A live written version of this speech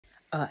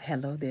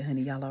Hello there,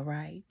 honey. Y'all all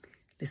right?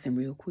 Listen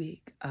real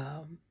quick.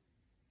 I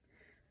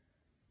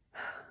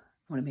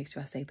want to make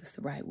sure I say this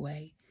the right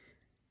way.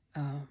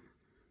 I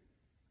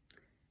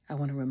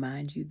want to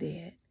remind you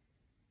that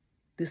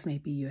this may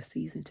be your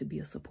season to be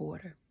a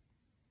supporter.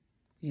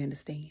 You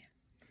understand?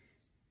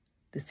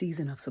 The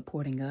season of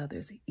supporting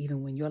others,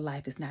 even when your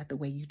life is not the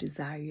way you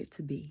desire it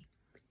to be,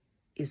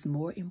 is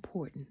more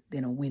important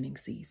than a winning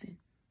season.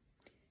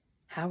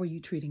 How are you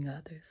treating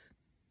others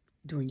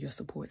during your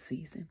support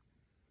season?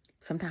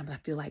 Sometimes I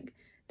feel like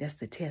that's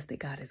the test that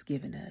God has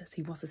given us.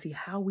 He wants to see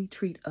how we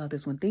treat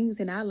others when things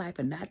in our life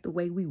are not the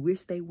way we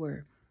wish they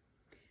were.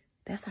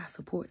 That's our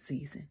support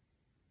season.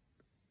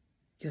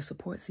 Your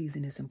support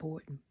season is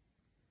important.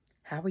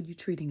 How are you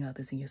treating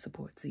others in your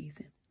support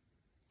season?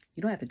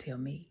 You don't have to tell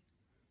me,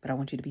 but I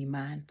want you to be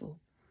mindful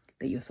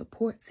that your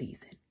support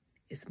season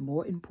is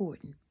more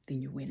important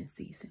than your winning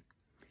season.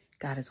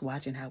 God is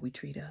watching how we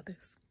treat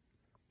others.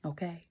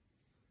 Okay?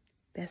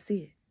 That's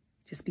it.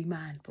 Just be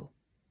mindful.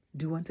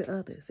 Do unto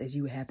others as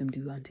you would have them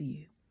do unto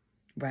you.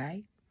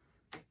 Right?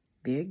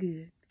 Very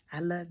good.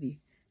 I love you.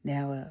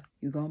 Now,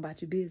 you going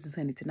about your business,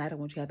 honey. Tonight, I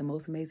want you to have the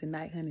most amazing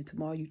night, honey.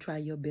 Tomorrow, you try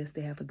your best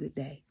to have a good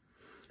day.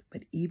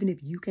 But even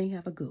if you can't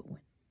have a good one,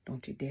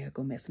 don't you dare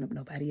go messing up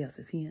nobody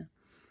else's here.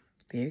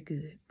 Very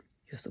good.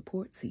 Your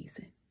support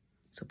season,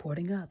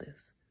 supporting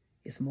others,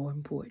 is more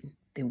important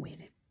than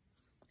winning.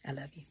 I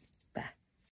love you.